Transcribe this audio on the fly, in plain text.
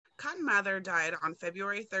Cotton Mather died on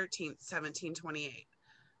February 13th, 1728.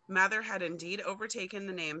 Mather had indeed overtaken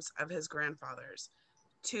the names of his grandfathers,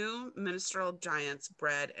 two minstrel giants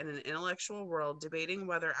bred in an intellectual world debating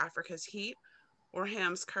whether Africa's heat or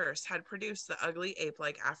Ham's curse had produced the ugly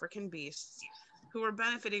ape-like African beasts who were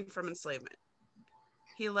benefiting from enslavement.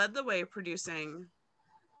 He led the way, producing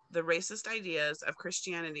the racist ideas of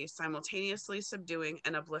Christianity, simultaneously subduing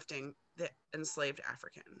and uplifting the enslaved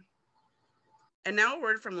African. And now a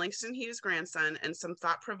word from Langston Hughes' grandson and some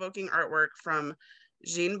thought-provoking artwork from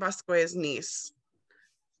Jean Bosquet's niece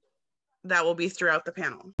that will be throughout the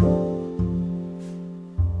panel.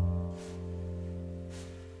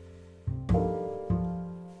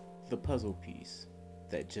 The puzzle piece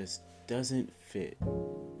that just doesn't fit,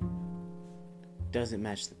 doesn't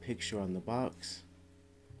match the picture on the box,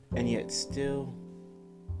 and yet still,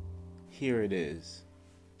 here it is,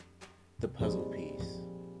 the puzzle piece.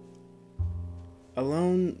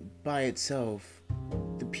 Alone by itself,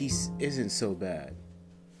 the piece isn't so bad.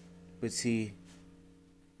 But see,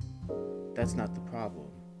 that's not the problem.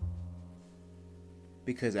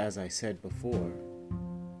 Because as I said before,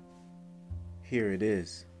 here it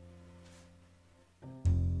is.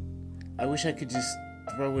 I wish I could just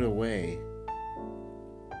throw it away,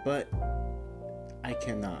 but I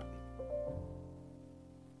cannot.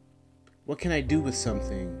 What can I do with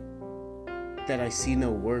something that I see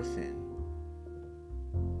no worth in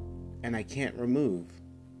and I can't remove?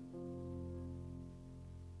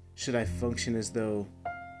 Should I function as though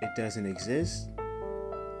it doesn't exist?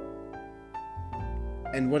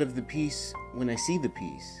 And what of the piece when I see the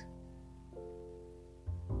piece?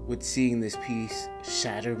 Would seeing this piece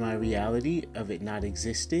shatter my reality of it not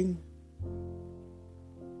existing?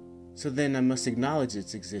 So then I must acknowledge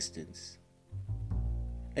its existence,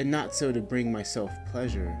 and not so to bring myself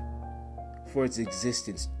pleasure, for its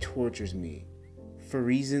existence tortures me for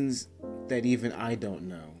reasons that even I don't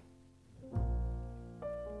know.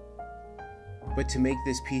 But to make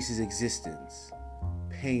this piece's existence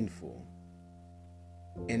painful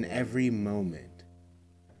in every moment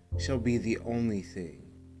shall be the only thing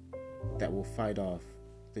that will fight off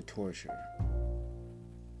the torture.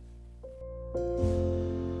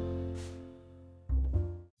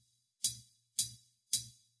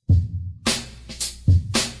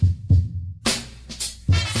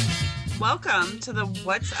 Welcome to the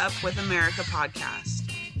What's Up with America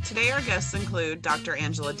podcast. Today our guests include Dr.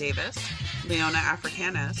 Angela Davis, Leona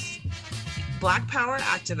Africanus, Black Power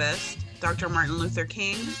activist, Dr. Martin Luther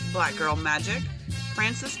King, Black Girl Magic,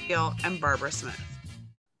 Frances Gill, and Barbara Smith.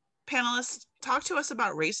 Panelists, talk to us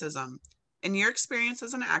about racism. In your experience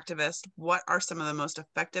as an activist, what are some of the most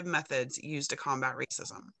effective methods used to combat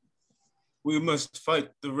racism? We must fight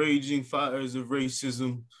the raging fires of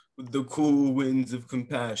racism with the cool winds of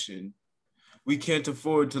compassion. We can't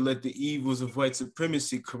afford to let the evils of white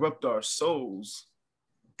supremacy corrupt our souls.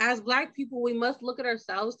 As Black people, we must look at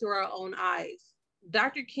ourselves through our own eyes.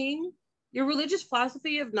 Dr. King, your religious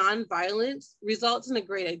philosophy of nonviolence results in a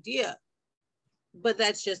great idea, but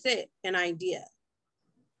that's just it, an idea.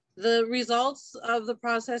 The results of the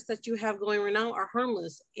process that you have going right now are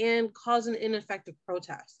harmless and cause an ineffective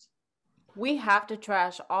protest. We have to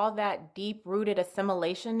trash all that deep-rooted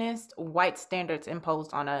assimilationist white standards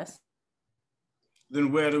imposed on us.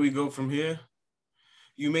 Then where do we go from here?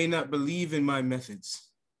 You may not believe in my methods,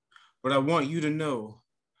 but I want you to know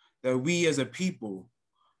that we as a people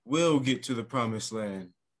will get to the promised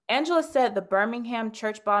land. Angela said the Birmingham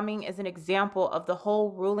church bombing is an example of the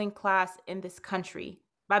whole ruling class in this country.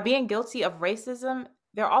 By being guilty of racism,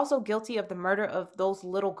 they're also guilty of the murder of those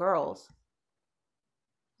little girls.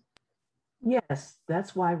 Yes,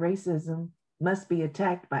 that's why racism must be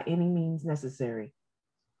attacked by any means necessary.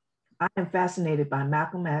 I am fascinated by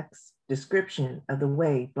Malcolm X's description of the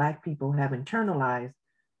way Black people have internalized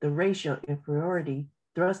the racial inferiority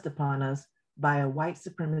thrust upon us by a white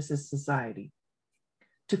supremacist society.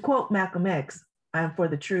 To quote Malcolm X, I am for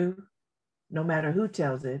the truth, no matter who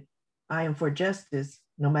tells it. I am for justice,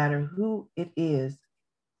 no matter who it is,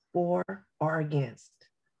 for or against.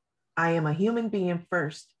 I am a human being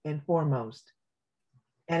first and foremost.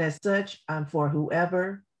 And as such, I'm for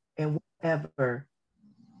whoever and whatever,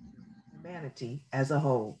 humanity as a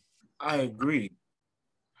whole. I agree.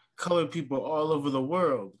 Colored people all over the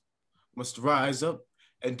world must rise up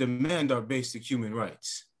and demand our basic human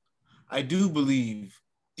rights. I do believe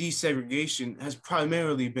desegregation has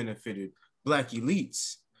primarily benefited Black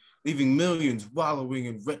elites, leaving millions wallowing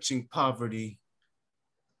in wretched poverty.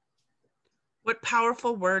 What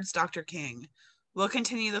powerful words, Dr. King. We'll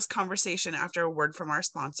continue this conversation after a word from our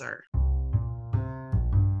sponsor.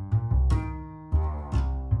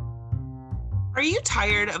 Are Are you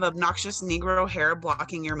tired of obnoxious Negro hair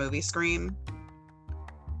blocking your movie screen?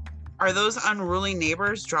 Are those unruly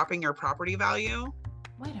neighbors dropping your property value?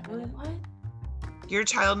 Wait a minute, what? Your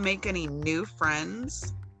child make any new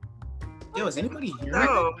friends? Yo, is anybody here?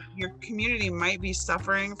 So, your community might be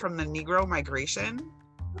suffering from the Negro migration?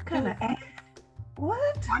 What kind of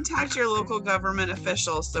what? Contact your local government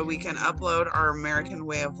officials so we can upload our American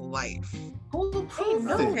way of life. Who Ain't approved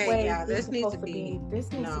no this? Okay, way yeah, this is needs supposed to be-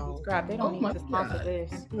 This needs to no. be scrapped. They Oh don't need my to sponsor God.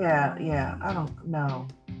 this. Yeah, I don't know.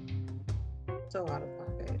 So out of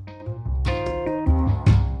pocket.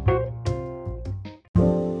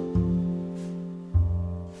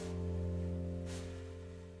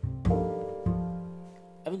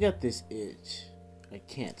 I've got this itch I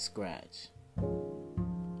can't scratch.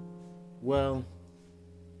 Well,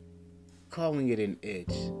 calling it an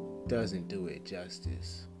itch doesn't do it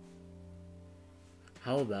justice.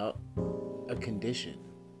 How about a condition?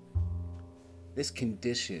 This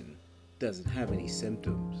condition doesn't have any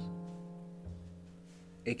symptoms.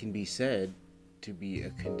 It can be said to be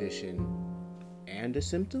a condition and a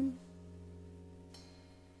symptom.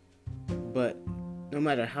 But no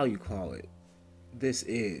matter how you call it, this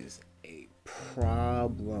is a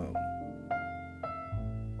problem.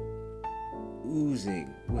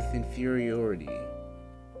 Oozing with inferiority.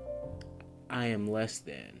 I am less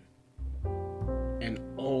than, and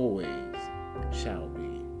always shall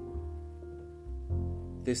be.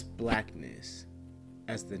 This blackness,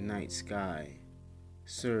 as the night sky,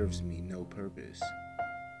 serves me no purpose,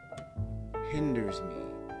 hinders me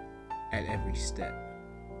at every step.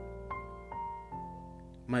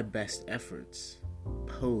 My best efforts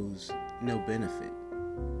pose no benefit.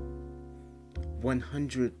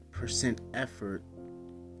 100% effort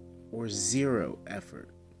or zero effort.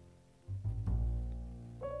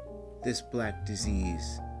 This black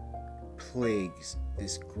disease plagues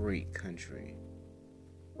this great country,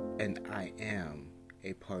 and I am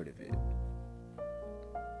a part of it.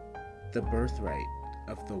 The birthright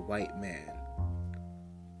of the white man,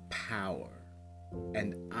 power,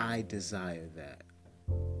 and I desire that.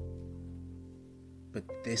 But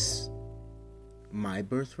this, my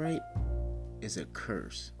birthright, is a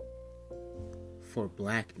curse. For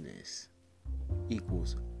blackness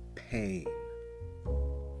equals pain.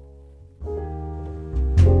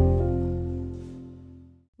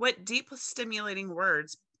 What deep, stimulating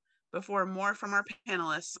words before more from our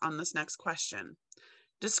panelists on this next question.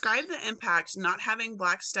 Describe the impact not having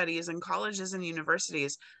Black studies in colleges and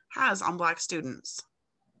universities has on Black students.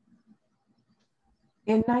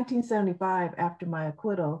 In 1975, after my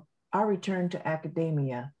acquittal, I returned to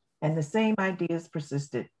academia, and the same ideas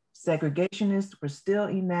persisted. Segregationists were still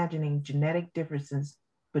imagining genetic differences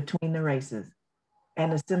between the races,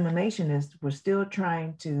 and assimilationists were still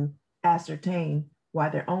trying to ascertain why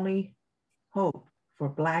their only hope for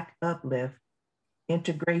Black uplift,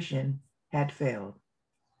 integration, had failed.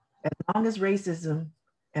 As long as racism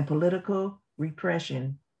and political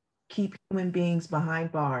repression keep human beings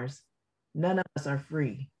behind bars, none of us are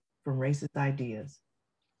free from racist ideas.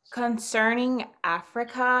 Concerning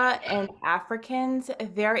Africa and Africans,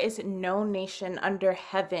 there is no nation under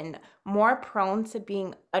heaven more prone to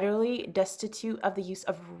being utterly destitute of the use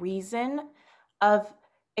of reason, of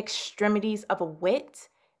extremities of wit,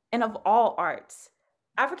 and of all arts.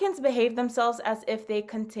 Africans behave themselves as if they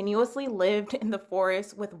continuously lived in the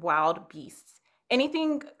forest with wild beasts.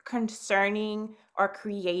 Anything concerning or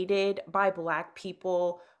created by Black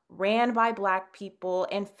people, ran by Black people,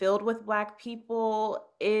 and filled with Black people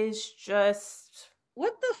is just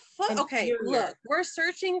What the fuck? Okay, inferior. look, we're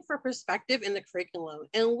searching for perspective in the curriculum,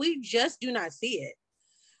 and we just do not see it.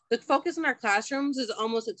 The focus in our classrooms is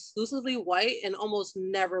almost exclusively white and almost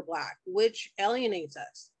never Black, which alienates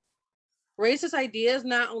us. Racist ideas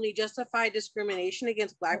not only justify discrimination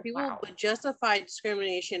against Black people, wow. but justify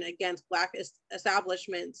discrimination against Black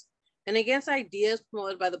establishments and against ideas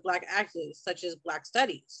promoted by the Black activists, such as Black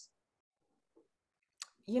studies.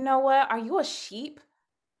 You know what? Are you a sheep?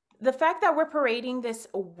 The fact that we're parading this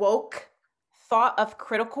woke thought of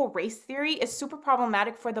critical race theory is super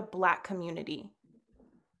problematic for the Black community.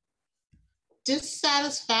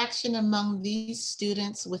 Dissatisfaction among these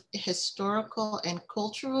students with historical and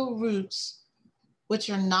cultural roots,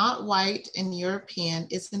 which are not white and European,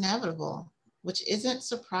 is inevitable, which isn't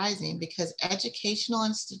surprising because educational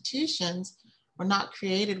institutions were not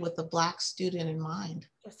created with the Black student in mind.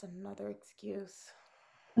 Just another excuse.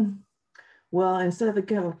 Well, in Southern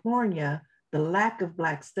California, the lack of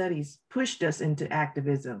Black studies pushed us into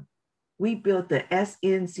activism. We built the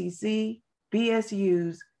SNCC,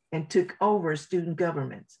 BSUs, and took over student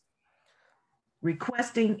governments,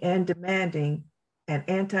 requesting and demanding and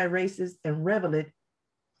anti-racist and relevant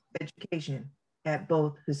education at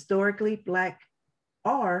both historically Black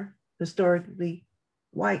or historically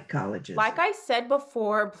white colleges. Like I said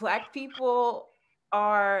before, Black people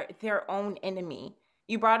are their own enemy.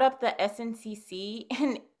 You brought up the SNCC,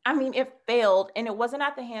 and I mean, it failed, and it wasn't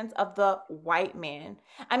at the hands of the white man.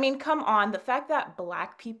 I mean, come on, the fact that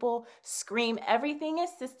Black people scream everything is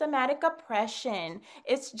systematic oppression,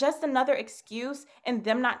 it's just another excuse and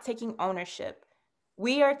them not taking ownership.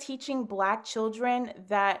 We are teaching Black children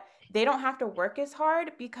that they don't have to work as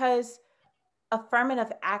hard because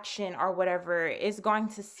affirmative action or whatever is going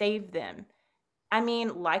to save them. I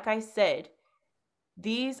mean, like I said,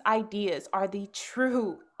 these ideas are the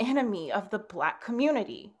true enemy of the Black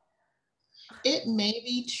community. It may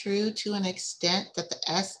be true to an extent that the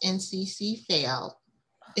SNCC failed.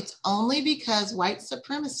 It's only because white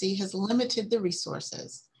supremacy has limited the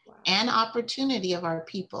resources and opportunity of our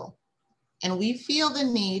people. And we feel the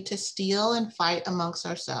need to steal and fight amongst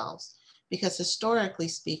ourselves because historically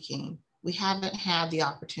speaking, we haven't had the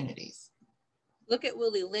opportunities. Look at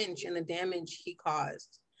Willie Lynch and the damage he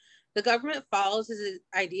caused. The government follows his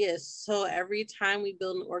ideas, so every time we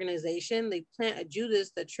build an organization, they plant a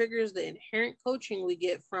Judas that triggers the inherent coaching we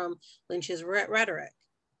get from Lynch's rhetoric.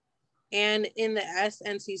 And in the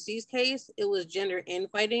SNCC's case, it was gender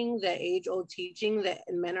infighting, that age-old teaching that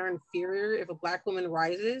men are inferior if a Black woman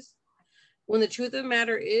rises. When the truth of the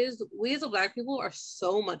matter is, we as a Black people are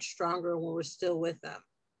so much stronger when we're still with them.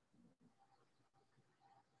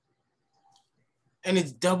 And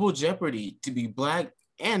it's double jeopardy to be Black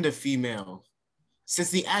and a female.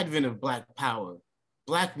 Since the advent of Black power,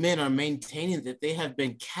 Black men are maintaining that they have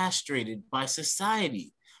been castrated by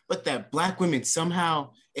society, but that Black women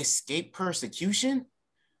somehow escape persecution?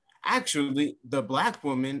 Actually, the Black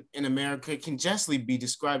woman in America can justly be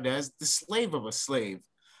described as the slave of a slave,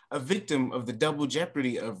 a victim of the double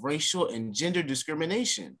jeopardy of racial and gender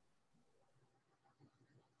discrimination.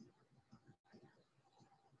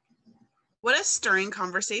 What a stirring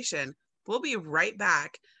conversation. We'll be right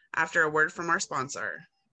back after a word from our sponsor.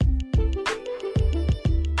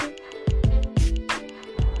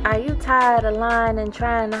 Are you tired of lying and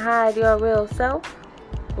trying to hide your real self?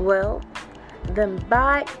 Well, then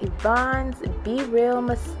buy Yvonne's Be Real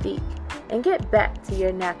Mystique and get back to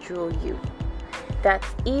your natural you. That's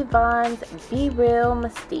Yvonne's Be Real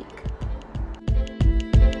Mystique.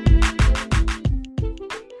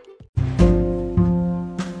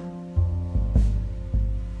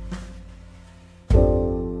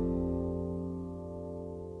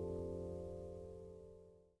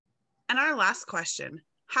 And our last question,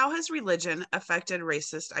 how has religion affected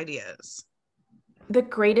racist ideas? The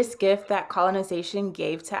greatest gift that colonization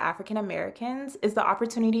gave to African Americans is the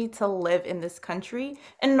opportunity to live in this country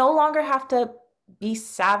and no longer have to be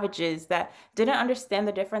savages that didn't understand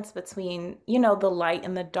the difference between, the light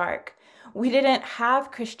and the dark. We didn't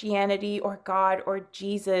have Christianity or God or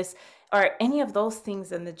Jesus or any of those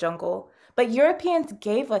things in the jungle, but Europeans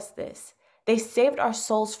gave us this. They saved our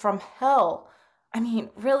souls from hell. I mean,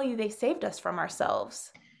 really, they saved us from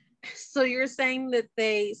ourselves. So you're saying that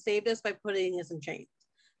they saved us by putting us in chains,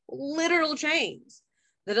 literal chains,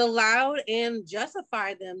 that allowed and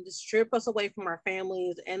justified them to strip us away from our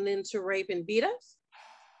families and then to rape and beat us?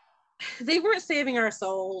 They weren't saving our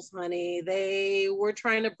souls, honey. They were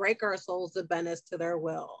trying to break our souls to bend us to their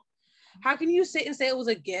will. How can you sit and say it was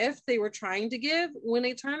a gift they were trying to give when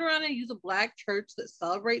they turn around and use a Black church that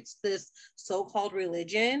celebrates this so-called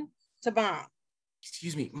religion to bomb?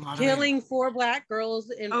 Excuse me, moderator. Killing 4 Black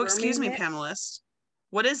girls in excuse me, Birmingham. panelists.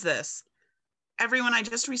 What is this? Everyone, I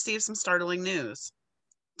just received some startling news.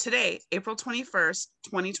 Today, April 21st,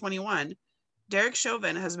 2021, Derek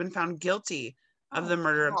Chauvin has been found guilty of the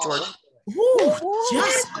murder of George.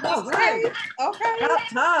 Yes. Okay. About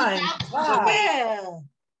time. Wow. Yeah.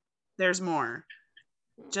 There's more.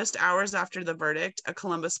 Just hours after the verdict, a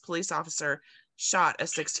Columbus police officer shot a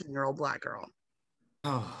 16-year-old Black girl.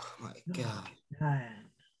 Oh my God. God.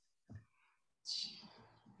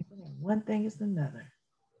 One thing is another.